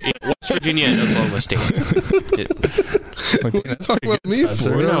Virginia. West Virginia and Oklahoma State. That's pretty good,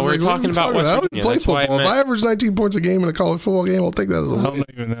 Spencer. No, we're talking about West Virginia. Play football. If I average 19 points a game in a college football game, I'll take that as a win. I don't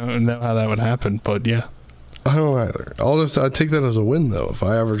even know how that would happen, but yeah. I don't either. I take that as a win, though. If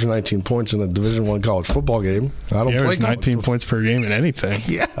I average 19 points in a Division I college football game, I don't play 19 points per game in anything.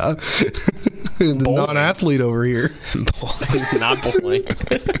 Yeah. The non-athlete over here. Not bowling.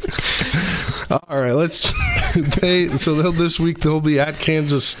 All right, this week they'll be at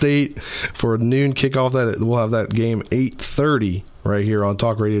Kansas State for a noon kickoff. We'll have that game 8:30 right here on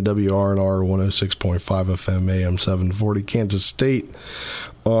Talk Radio WRNR 106.5 FM AM 740. Kansas State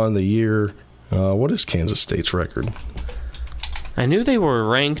on the year. What is Kansas State's record? I knew they were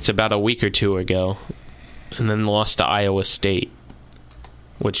ranked about a week or two ago, and then lost to Iowa State,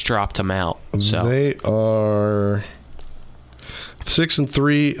 which dropped them out. So they are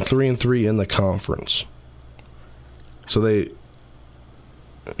 6-3, 3-3 in the conference. So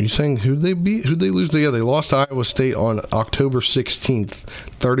you saying who'd they beat? Who'd they lose to? Yeah, they lost to Iowa State on October 16th,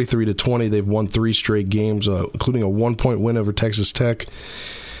 33-20. They've won 3 straight games, including a 1-point win over Texas Tech,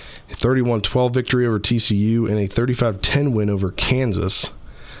 a 31-12 victory over TCU, and a 35-10 win over Kansas.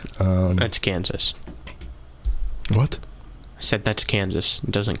 That's Kansas. What? I said that's Kansas.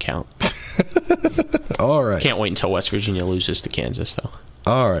 It doesn't count. All right. Can't wait until West Virginia loses to Kansas, though.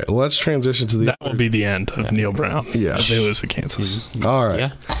 All right. Well, let's transition to that will be the end of Neil Brown. Yeah. If they lose to Kansas. All right.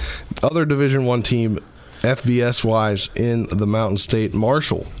 Yeah. Other Division I team, FBS-wise, in the Mountain State,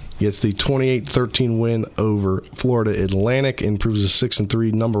 Marshall gets the 28-13 win over Florida Atlantic, improves to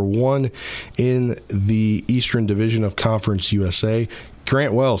 6-3, number 1 in the Eastern Division of Conference USA.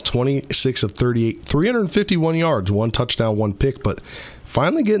 Grant Wells, 26 of 38, 351 yards, 1 touchdown, 1 pick, but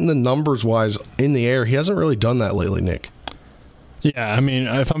finally getting the numbers-wise in the air. He hasn't really done that lately, Nick. Yeah, I mean,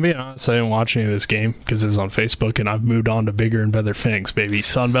 if I'm being honest, I didn't watch any of this game because it was on Facebook, and I've moved on to bigger and better things, baby.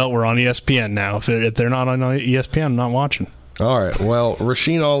 Sunbelt, we're on ESPN now. If they're not on ESPN, I'm not watching. All right. Well,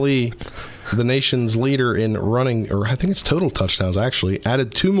 Rasheen Ali, the nation's leader in running, or I think it's total touchdowns, actually,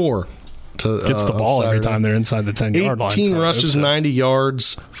 added 2 more. Gets the ball every time they're inside the 10-yard line. 18 rushes, 90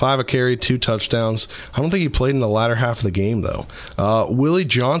 yards, 5 a carry, 2 touchdowns. I don't think he played in the latter half of the game, though. Willie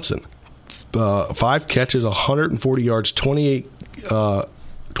Johnson, 5 catches, 140 yards, 28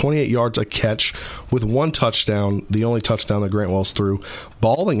 yards a catch with 1 touchdown, the only touchdown that Grant Wells threw,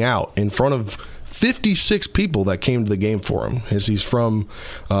 balling out in front of 56 people that came to the game for him, as he's from...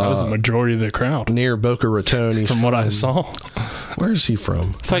 that was the majority of the crowd. Near Boca Raton. From what I saw. Where is he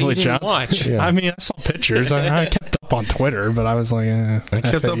from? I thought you didn't watch. Yeah. I mean, I saw pictures. I kept up on Twitter, but I was like... I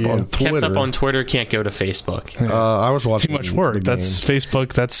kept up on Twitter. Kept up on Twitter, can't go to Facebook. Yeah. I was watching... Too much work. That's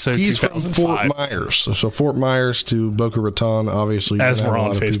Facebook. That's so He's 2005. from Fort Myers. So Fort Myers to Boca Raton, obviously. As we're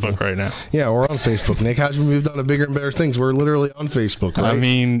on Facebook right now. Yeah, we're on Facebook. Nick, how'd you moved on to bigger and better things? We're literally on Facebook, right? I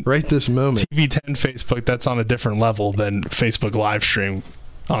mean... Right this moment. TV10 Facebook, that's on a different level than Facebook live stream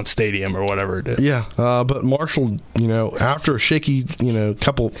on Stadium or whatever it is. Yeah, but Marshall, after a shaky,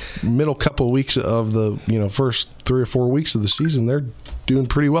 middle couple of weeks of the, first 3 or 4 weeks of the season, they're doing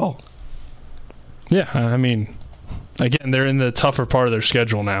pretty well. Yeah, I mean, again, they're in the tougher part of their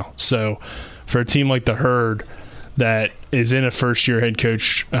schedule now. So for a team like the Herd that is in a first-year head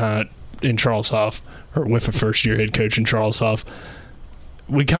coach in Charles Huff, or with a first-year head coach in Charles Huff,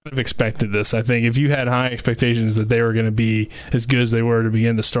 we kind of expected this. I think if you had high expectations that they were going to be as good as they were to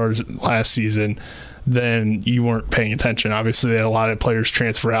begin the start last season, then you weren't paying attention. Obviously, they had a lot of players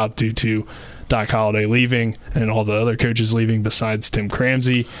transfer out due to Doc Holliday leaving and all the other coaches leaving besides Tim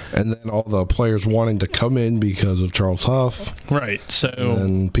Cramsey. And then all the players wanting to come in because of Charles Huff. Right. So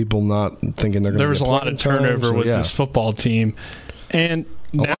and people not thinking they're going to There was a lot of turnover with this football team. And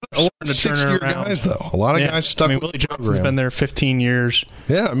now a lot of 6-year guys, though. A lot of guys stuck with Willie Johnson's been there 15 years.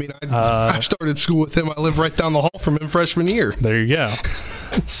 Yeah, I mean, I started school with him. I lived right down the hall from him freshman year. There you go.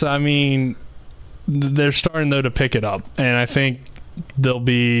 So, I mean, they're starting, though, to pick it up. And I think they'll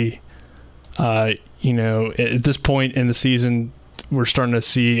be, at this point in the season, we're starting to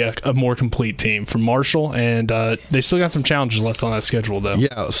see a more complete team from Marshall. And they still got some challenges left on that schedule, though.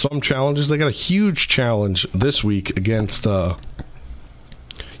 Yeah, some challenges. They got a huge challenge this week against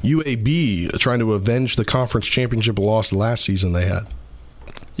UAB, trying to avenge the conference championship loss last season they had.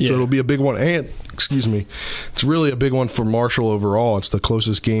 Yeah. So it'll be a big one. And, it's really a big one for Marshall overall. It's the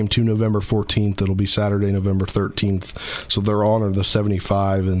closest game to November 14th. It'll be Saturday, November 13th. So they're on the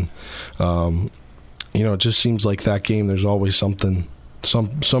 75. And, it just seems like that game, there's always somebody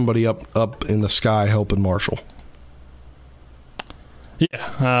up in the sky helping Marshall.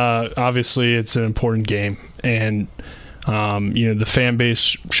 Yeah, obviously it's an important game. And, the fan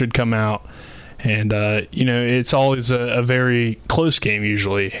base should come out. And, it's always a very close game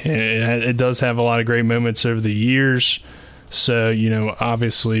usually. And it does have a lot of great moments over the years. So,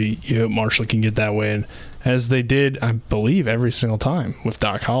 obviously, you hope Marshall can get that win. as they did, I believe, every single time with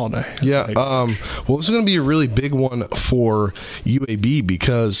Doc Holliday. Well, this is going to be a really big one for UAB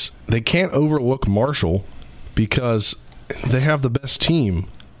because they can't overlook Marshall because they have the best team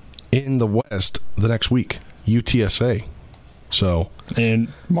in the West the next week, UTSA.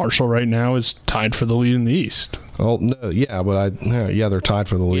 And Marshall right now is tied for the lead in the East. Oh no, yeah, but they're tied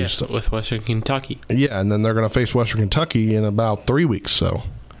for the lead with Western Kentucky. Yeah, and then they're going to face Western Kentucky in about 3 weeks. So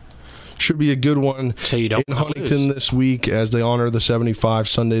should be a good one. So you don't in Huntington this week as they honor the 75.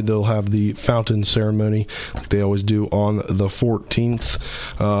 Sunday they'll have the fountain ceremony like they always do on the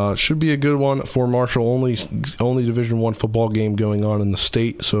 14th. Should be a good one for Marshall. Only Division I football game going on in the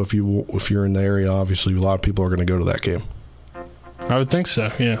state. So if you're in the area, obviously a lot of people are going to go to that game. I would think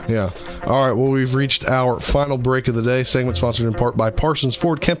so, yeah. Yeah. All right, well, we've reached our final break of the day. Segment sponsored in part by Parsons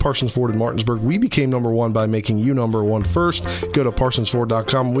Ford. Kent Parsons Ford in Martinsburg. We became number one by making you number one first. Go to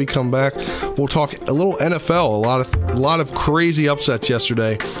parsonsford.com. When we come back, we'll talk a little NFL. A lot of crazy upsets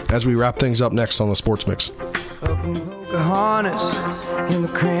yesterday as we wrap things up next on the Sports Mix. Up in Pocahontas, in the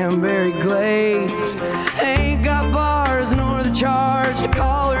cranberry glades, ain't got bars nor the charge to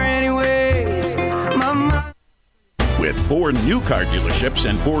call her anyways. My mind. With 4 new car dealerships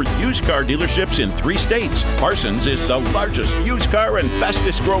and 4 used car dealerships in 3 states, Parsons is the largest used car and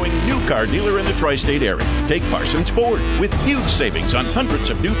fastest growing new car dealer in the tri-state area. Take Parsons Ford with huge savings on hundreds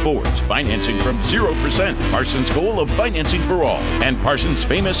of new Fords, financing from 0%, Parsons' goal of financing for all, and Parsons'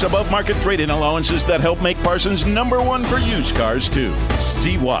 famous above-market trade-in allowances that help make Parsons number one for used cars too.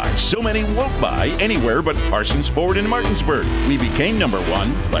 See why so many won't buy anywhere but Parsons Ford in Martinsburg. We became number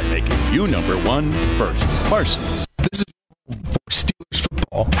one by making you number one first. Parsons. This is for Steelers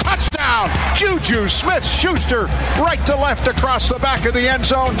football. Touchdown! Juju Smith-Schuster, right to left across the back of the end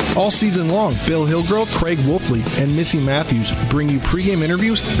zone. All season long, Bill Hillgrove, Craig Wolfley, and Missy Matthews bring you pregame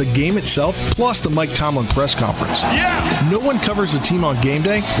interviews, the game itself, plus the Mike Tomlin press conference. Yeah! No one covers the team on game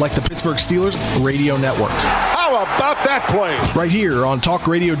day like the Pittsburgh Steelers Radio Network. How about that play? Right here on Talk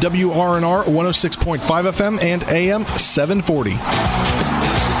Radio WRNR 106.5 FM and AM 740.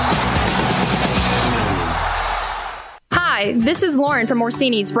 Hi, this is Lauren from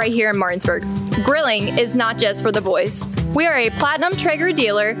Orsini's right here in Martinsburg. Grilling is not just for the boys. We are a Platinum Traeger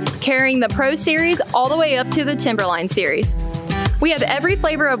dealer carrying the Pro Series all the way up to the Timberline Series. We have every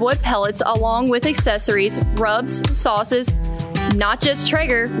flavor of wood pellets along with accessories, rubs, sauces. Not just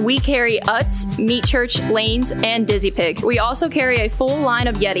Traeger, we carry Utz, Meat Church, Lanes, and Dizzy Pig. We also carry a full line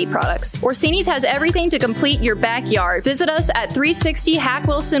of Yeti products. Orsini's has everything to complete your backyard. Visit us at 360 Hack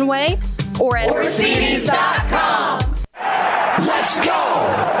Wilson Way or at Orsinis.com. Let's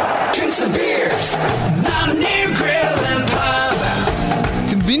go! Drink some beers! Mountaineer Grill and Pub!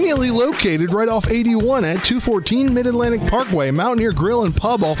 Conveniently located right off 81 at 214 Mid-Atlantic Parkway, Mountaineer Grill and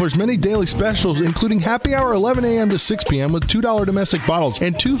Pub offers many daily specials, including happy hour 11 a.m. to 6 p.m. with $2 domestic bottles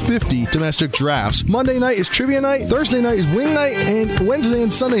and $2.50 domestic drafts. Monday night is trivia night, Thursday night is wing night, and Wednesday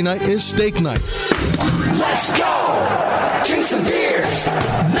and Sunday night is steak night. Let's go! Drink some beers!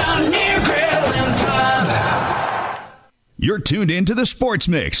 Mountaineer Grill and Pub! You're tuned in to the Sports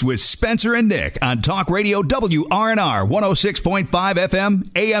Mix with Spencer and Nick on Talk Radio WRNR 106.5 FM,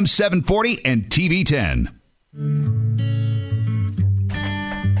 AM 740, and TV 10.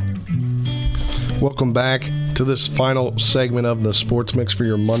 Welcome back to this final segment of the Sports Mix for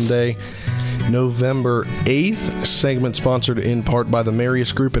your Monday, November 8th. Segment sponsored in part by the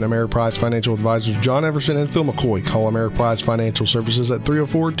Marius Group and Ameriprise Financial Advisors John Everson and Phil McCoy. Call Ameriprise Financial Services at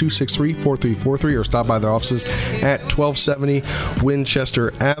 304-263-4343 or stop by their offices at 1270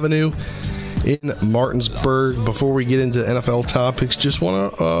 Winchester Avenue in Martinsburg. Before we get into NFL topics, just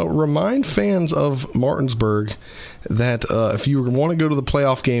want to remind fans of Martinsburg that if you want to go to the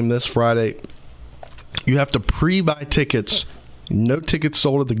playoff game this Friday, you have to pre-buy tickets. No tickets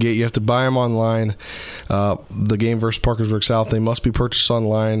sold at the gate. You have to buy them online. The game versus Parkersburg South, they must be purchased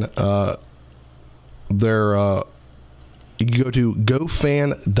online. You can go to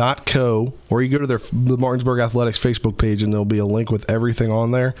gofan.co or you go to the Martinsburg Athletics Facebook page and there'll be a link with everything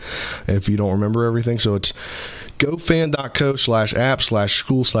on there if you don't remember everything. So it's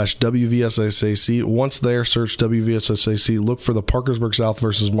gofan.co/app/school/WVSSAC. Once there, search WVSSAC. Look for the Parkersburg South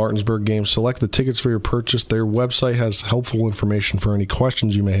versus Martinsburg game. Select the tickets for your purchase. Their website has helpful information for any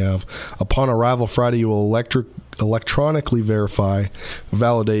questions you may have. Upon arrival Friday, you will electronically verify,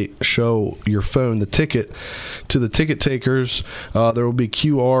 validate, show your phone the ticket to the ticket takers. There will be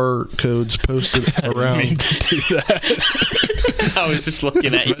QR codes posted around. I was just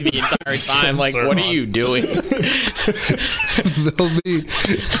looking at you the entire time, like, what are you doing? There'll be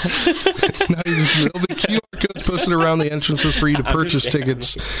QR codes posted posted around the entrances for you to purchase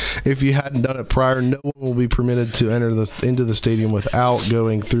tickets if you hadn't done it prior. No one will be permitted to enter into the stadium without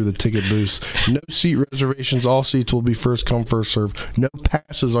going through the ticket booths. No seat reservations. All seats will be first come, first serve. No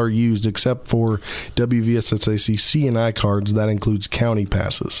passes are used except for WVSSAC C&I cards. That includes county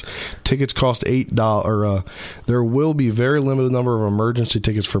passes. Tickets cost $8. There will be a very limited number of emergency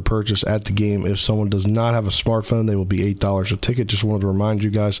tickets for purchase at the game. If someone does not have a smartphone, they will be $8 a ticket. Just wanted to remind you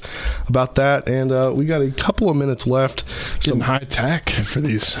guys about that. And we got a couple of minutes left. Some high tech for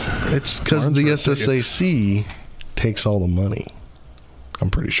these. It's because the SSAC takes all the money. I'm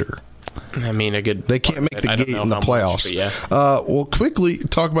pretty sure. I mean, they can't make the gate in the playoffs. Much, yeah. We'll quickly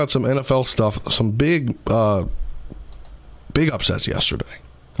talk about some NFL stuff. Some big upsets yesterday.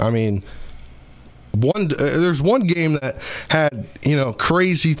 I mean, there's one game that had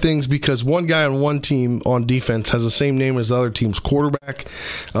crazy things because one guy on one team on defense has the same name as the other team's quarterback.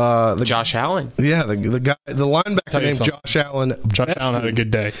 Josh Allen. Yeah, the linebacker named Josh Allen. Josh Allen had a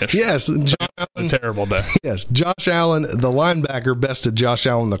good day. Yes, Josh Allen, a terrible day. Yes, Josh Allen, the linebacker, bested Josh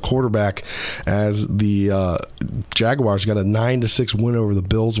Allen, the quarterback, as the Jaguars got a 9-6 win over the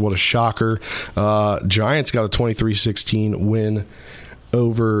Bills. What a shocker! Giants got a 23-16 win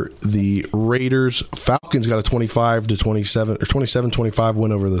over the Raiders. Falcons got a 25-27 or 27-25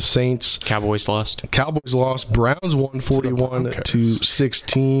 win over the Saints. Cowboys lost. Browns won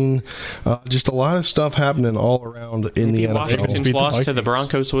 41-16. Just a lot of stuff happening all around in the NFL. Washington's loss to the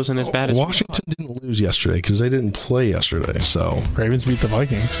Broncos wasn't as bad as Washington didn't lose yesterday because they didn't play yesterday. So Ravens beat the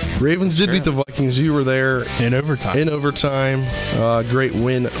Vikings. Ravens did beat the Vikings. You were there in overtime. Great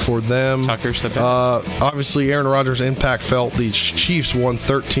win for them. Tucker's the best. Obviously, Aaron Rodgers' impact felt. The Chiefs won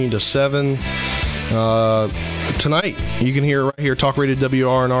 13-7. Tonight, you can hear right here, Talk Radio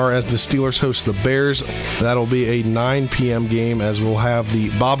WRNR, as the Steelers host the Bears. That'll be a 9 p.m. game, as we'll have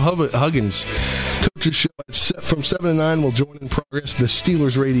the Bob Huggins Coaches Show from 7 to 9 will join in progress the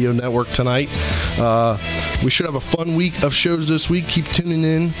Steelers Radio Network tonight. We should have a fun week of shows this week. Keep tuning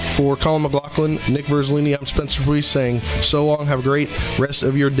in. For Colin McLaughlin, Nick Verzolini, I'm Spencer Ruiz saying so long. Have a great rest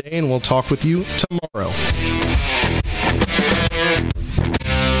of your day, and we'll talk with you tomorrow.